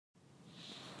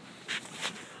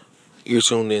You're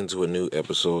tuned into a new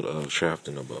episode of Trapped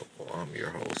in a Bubble. I'm your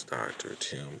host, Dr.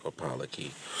 Tim Apollocky.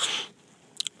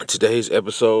 Today's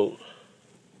episode,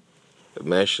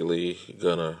 I'm actually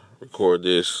gonna record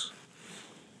this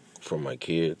for my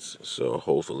kids, so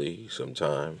hopefully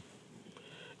sometime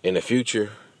in the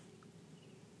future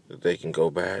that they can go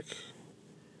back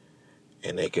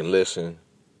and they can listen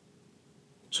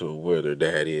to where their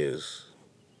dad is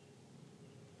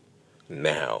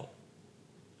now.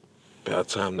 By the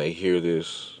time they hear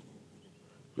this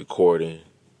recording,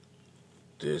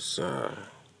 this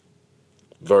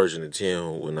version of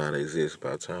Tim will not exist.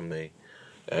 By the time they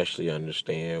actually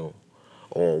understand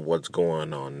on what's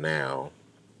going on now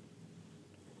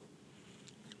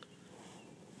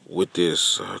with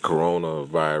this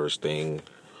coronavirus thing.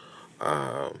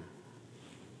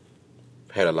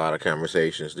 Had a lot of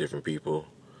conversations, different people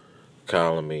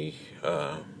calling me,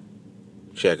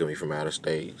 checking me from out of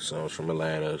state. Some's from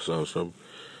Atlanta, some's from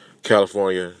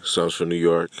California, some's from New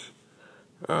York.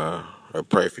 I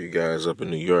pray for you guys up in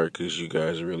New York because you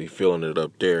guys are really feeling it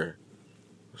up there.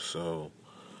 So,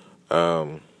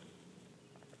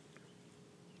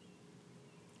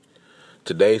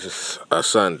 today's a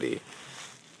Sunday,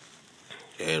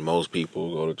 and most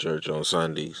people go to church on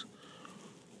Sundays.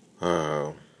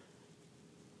 I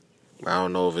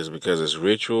don't know if it's because it's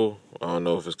ritual. I don't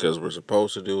know if it's because we're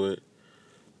supposed to do it.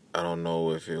 I don't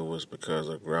know if it was because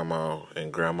of grandma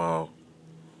and grandma.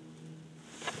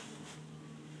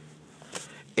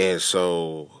 And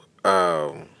so,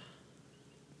 it's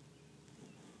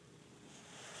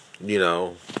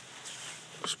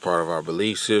part of our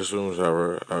belief systems,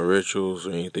 our rituals,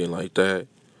 or anything like that.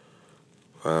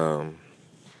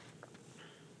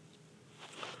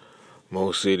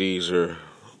 Most cities are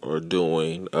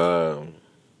doing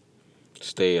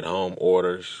stay-at-home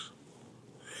orders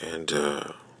and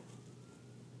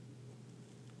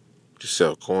just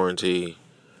self-quarantine.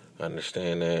 I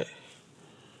understand that.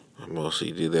 I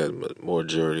mostly did that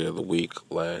majority of the week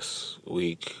last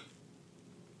week.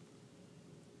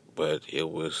 But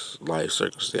it was life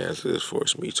circumstances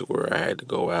forced me to where I had to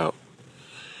go out.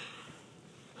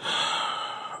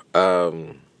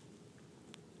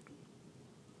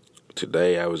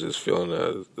 Today I was just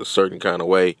feeling a certain kind of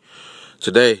way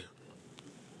today.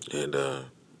 And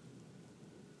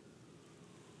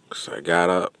so I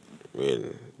got up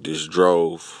and just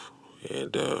drove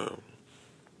and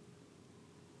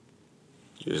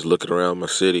just looking around my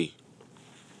city.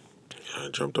 I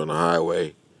jumped on the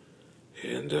highway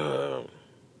and I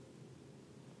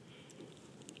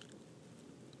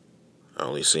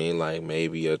only seen like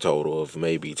maybe a total of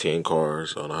maybe 10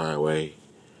 cars on the highway.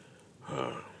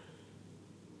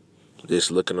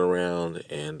 Just looking around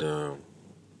and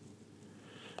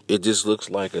it just looks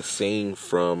like a scene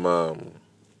from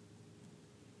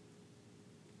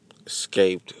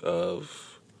Escaped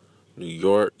of New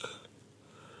York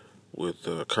with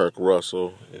Kirk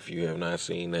Russell. If you have not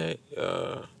seen that,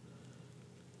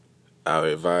 I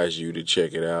would advise you to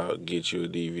check it out. Get you a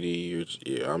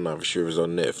DVD. I'm not sure if it's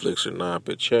on Netflix or not,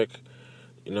 but check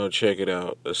it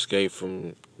out. Escape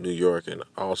from New York and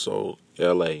also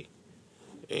L.A.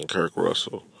 and Kirk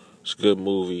Russell. It's a good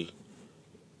movie.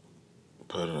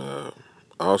 But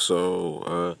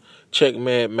also check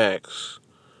Mad Max.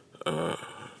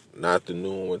 Not the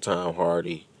new one with Tom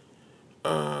Hardy.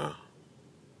 But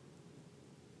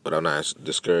I'm not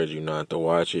discouraging you not to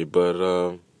watch it.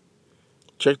 But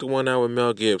check the one out with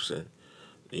Mel Gibson.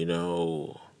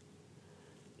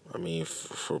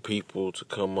 For people to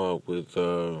come up with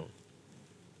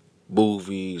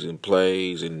movies and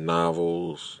plays and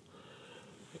novels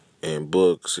and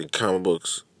books and comic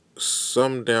books,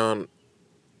 some down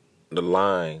the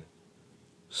line,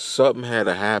 something had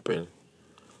to happen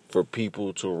for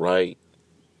people to write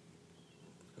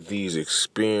these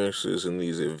experiences and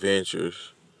these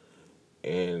adventures.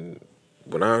 And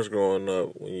when I was growing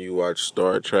up, when you watch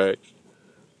Star Trek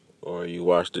or you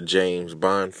watch the James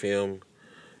Bond film,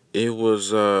 it was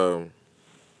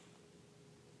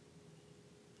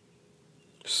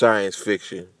science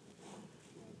fiction.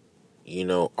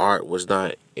 Art was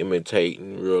not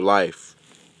imitating real life.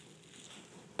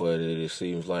 But it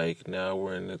seems like now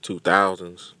we're in the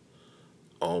 2000s,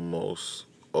 almost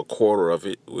a quarter of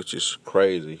it, which is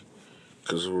crazy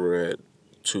because we're at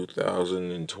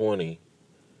 2020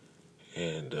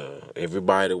 and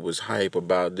everybody was hype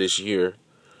about this year,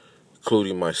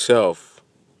 including myself.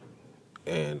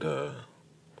 And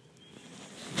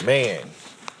man,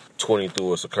 20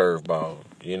 threw us a curveball.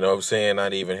 You know what I'm saying?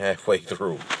 Not even halfway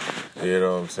through. You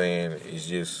know what I'm saying? It's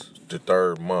just the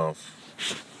third month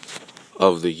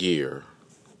of the year.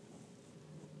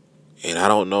 And I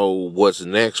don't know what's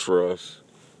next for us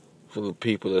for the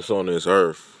people that's on this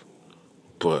earth.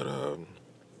 But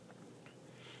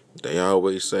they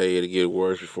always say it'll get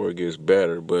worse before it gets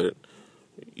better. But,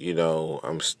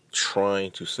 I'm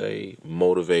trying to stay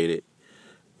motivated.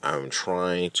 I'm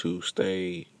trying to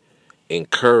stay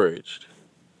encouraged.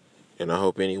 And I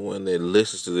hope anyone that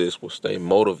listens to this will stay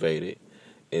motivated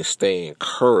and stay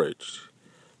encouraged.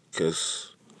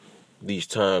 Because these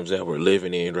times that we're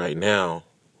living in right now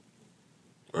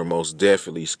are most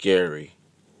definitely scary.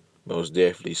 Most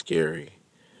definitely scary.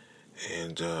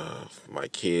 And my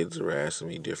kids are asking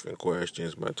me different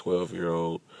questions. My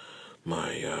 12-year-old, my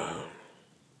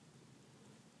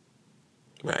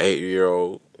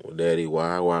 8-year-old, well, Daddy,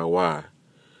 why?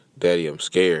 Daddy, I'm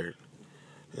scared.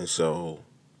 And so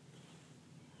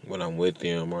when I'm with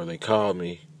them or they call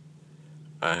me,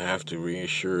 I have to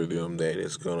reassure them that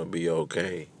it's going to be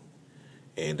okay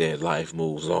and that life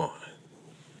moves on.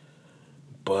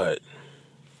 But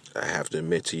I have to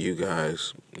admit to you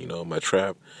guys, my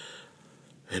Trap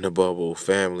in the Bubble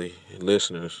family and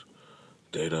listeners,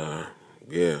 that,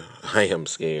 I am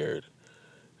scared.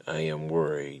 I am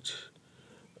worried.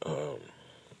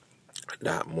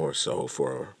 Not more so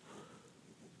for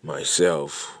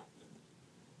myself,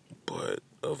 but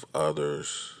of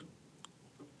others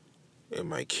and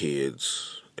my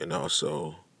kids, and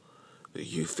also the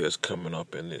youth that's coming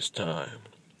up in this time.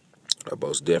 I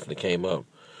most definitely came up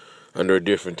under a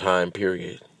different time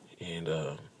period, and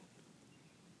a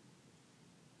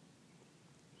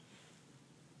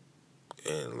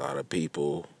lot of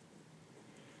people,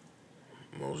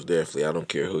 most definitely, I don't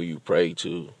care who you pray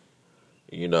to,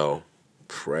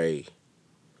 pray.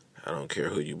 I don't care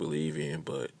who you believe in,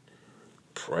 but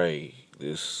pray.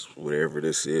 This, whatever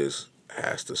this is,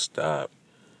 has to stop.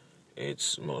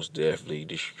 It's most definitely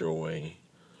destroying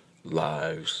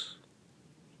lives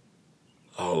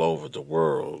all over the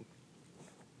world.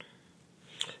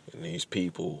 And these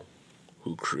people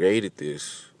who created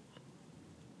this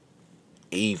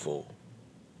evil,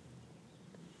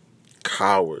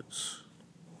 cowards,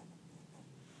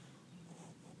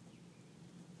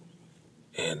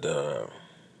 and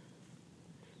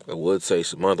I would say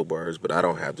some other words, but I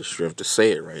don't have the strength to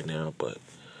say it right now. But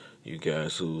you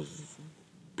guys who've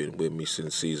been with me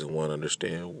since season 1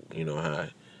 understand,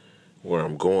 where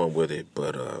I'm going with it.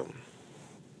 But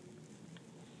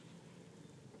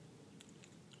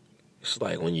it's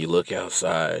like when you look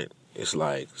outside, it's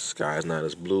like the sky's not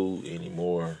as blue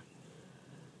anymore.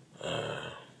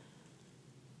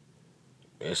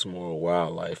 It's more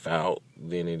wildlife out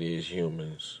than it is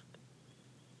humans.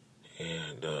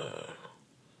 And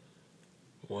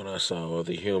when I saw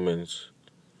other humans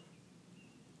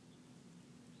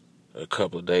a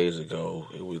couple of days ago,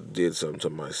 did something to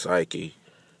my psyche.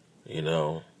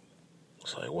 It's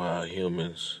like, wow,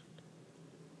 humans.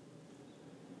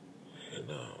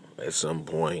 And at some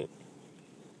point,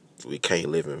 we can't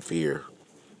live in fear.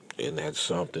 And that's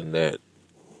something that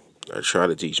I try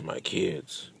to teach my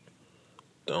kids.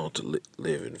 Don't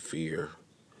live in fear.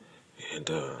 And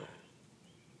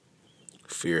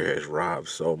fear has robbed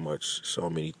so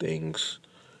many things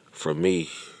from me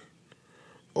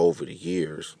over the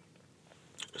years.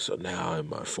 So now in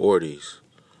my 40s,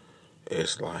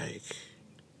 it's like,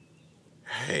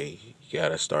 hey, you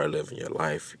gotta start living your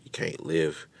life. You can't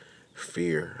live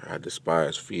fear. I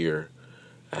despise fear.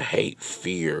 I hate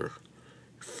fear.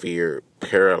 Fear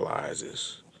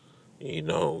paralyzes.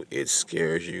 It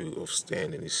scares you of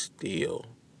standing still.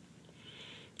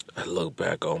 I look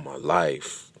back on my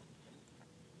life,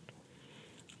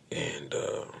 and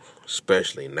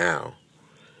especially now,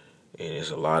 and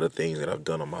there's a lot of things that I've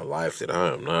done in my life that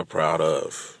I am not proud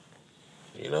of,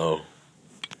 and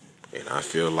I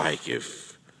feel like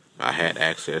if I had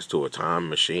access to a time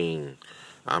machine,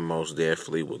 I most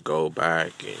definitely would go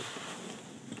back and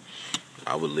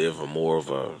I would live a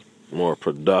more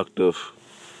productive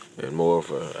and more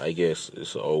of a, I guess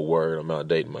it's an old word, I'm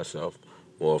outdating myself,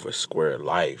 more of a square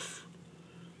life,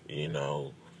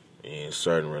 In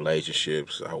certain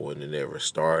relationships, I wouldn't have never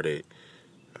started.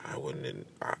 I wouldn't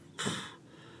have,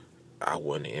 I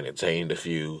wouldn't have entertained a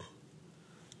few,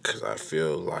 because I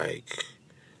feel like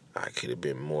I could have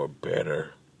been more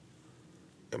better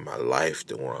in my life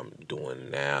than what I'm doing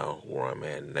now, where I'm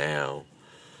at now.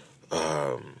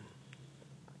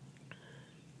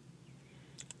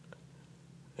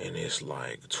 And it's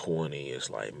like 20, it's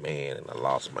like, man, and I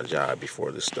lost my job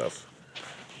before this stuff,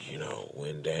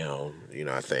 went down.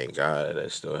 I thank God that I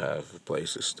still have a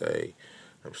place to stay.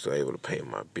 I'm still able to pay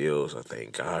my bills. I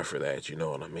thank God for that, you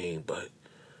know what I mean? But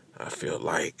I feel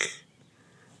like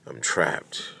I'm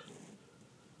trapped.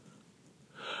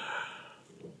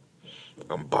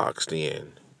 I'm boxed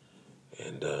in.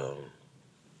 And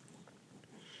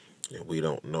And we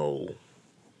don't know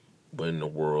when the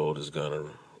world is going to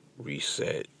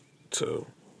reset to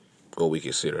what we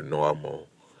consider normal,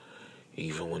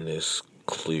 even when this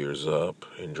clears up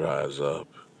and dries up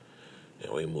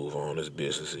and we move on as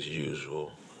business as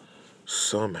usual.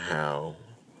 Somehow,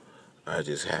 I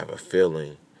just have a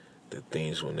feeling that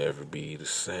things will never be the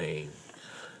same.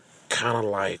 Kind of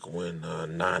like when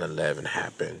 9/11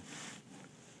 happened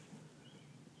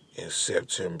in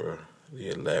September the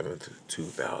 11th,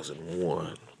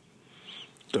 2001.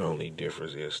 The only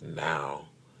difference is now,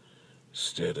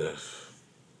 instead of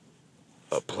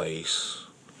a place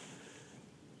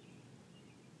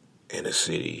in a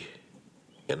city,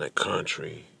 in a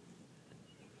country,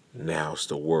 now it's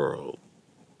the world.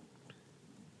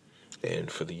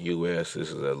 And for the U.S., this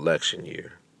is an election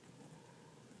year.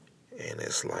 And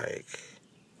it's like,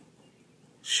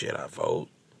 should I vote?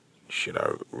 Should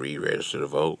I re-register to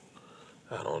vote?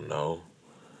 I don't know.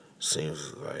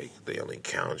 Seems like they only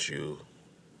count you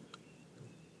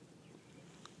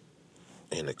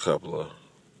in a couple of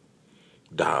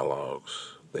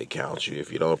dialogues. They count you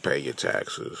if you don't pay your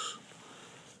taxes.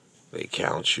 They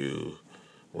count you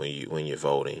when you're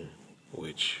voting,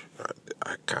 which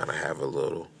I kind of have a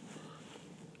little,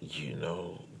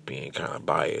 being kind of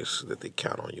biased that they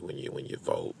count on you when you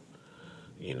vote,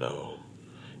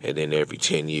 And then every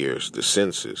 10 years, the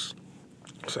census.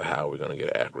 So how are we going to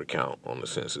get an accurate count on the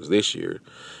census this year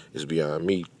is beyond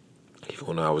me. Even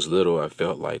when I was little, I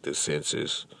felt like the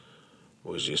census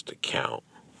was just a count.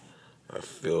 I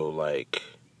feel like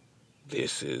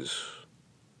this is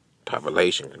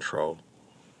population control.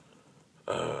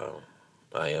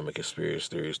 I am a conspiracy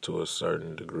theorist to a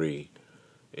certain degree.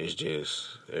 It's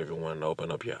just, everyone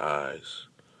open up your eyes.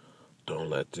 Don't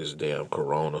let this damn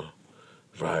corona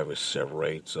virus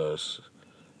separates us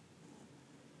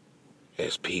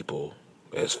as people,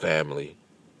 as family.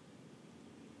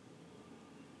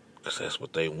 Because that's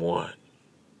what they want.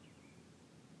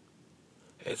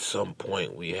 At some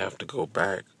point, we have to go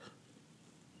back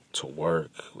to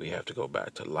work. We have to go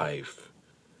back to life.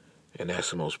 And that's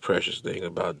the most precious thing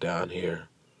about down here.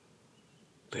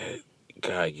 That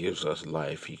God gives us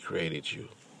life. He created you.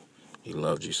 He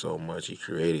loved you so much. He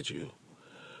created you.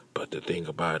 But the thing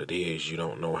about it is, you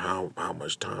don't know how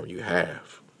much time you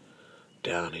have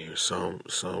down here. Some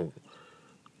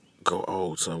go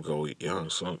old, some go young,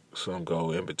 some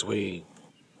go in between.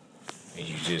 And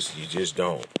you just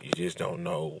don't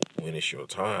know when it's your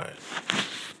time.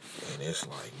 And it's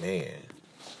like, man,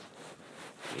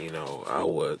 I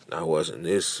wasn't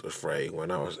this afraid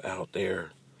when I was out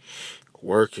there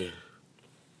working,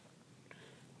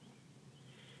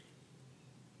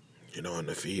 in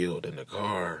the field, in the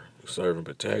car, serving,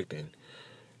 protecting.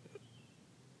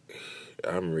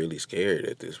 I'm really scared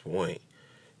at this point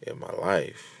in my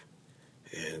life.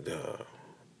 And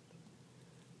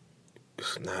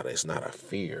it's not a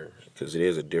fear, because it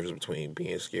is a difference between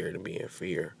being scared and being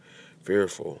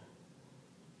fearful.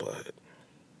 But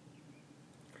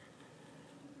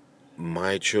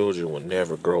my children will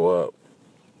never grow up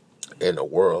in a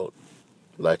world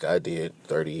like I did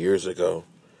 30 years ago,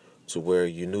 to where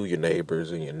you knew your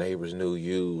neighbors and your neighbors knew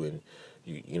you, and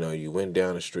you went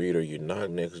down the street or you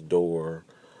knocked next door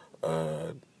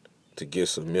to get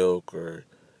some milk, or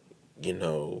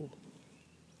a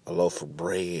loaf of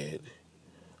bread.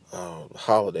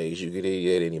 Holidays, you could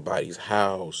eat at anybody's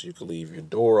house. You could leave your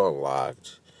door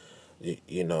unlocked. The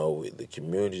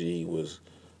community was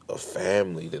a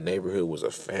family. The neighborhood was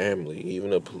a family.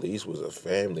 Even the police was a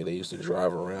family. They used to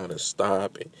drive around and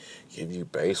stop and give you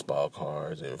baseball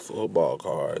cards and football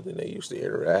cards, and they used to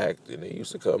interact, and they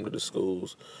used to come to the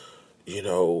schools. They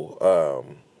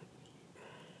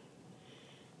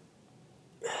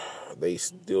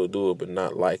still do it, but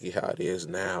not like it how it is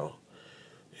now.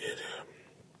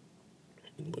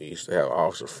 We used to have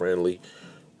officer friendly.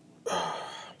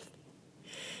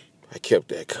 I kept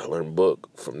that coloring book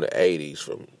from the 80s,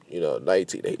 from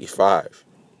 1985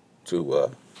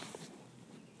 to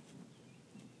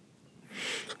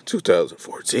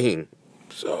 2014.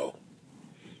 So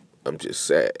I'm just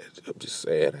sad. I'm just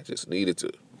sad. I just needed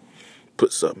to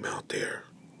put something out there.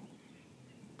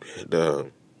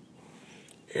 And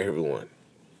everyone,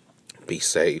 be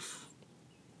safe.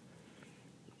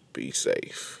 Be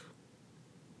safe.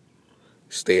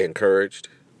 Stay encouraged.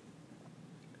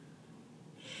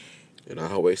 And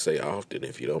I always say often,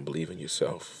 if you don't believe in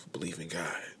yourself, believe in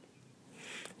God.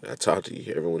 And I'll talk to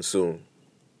you everyone soon.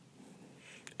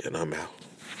 And I'm out.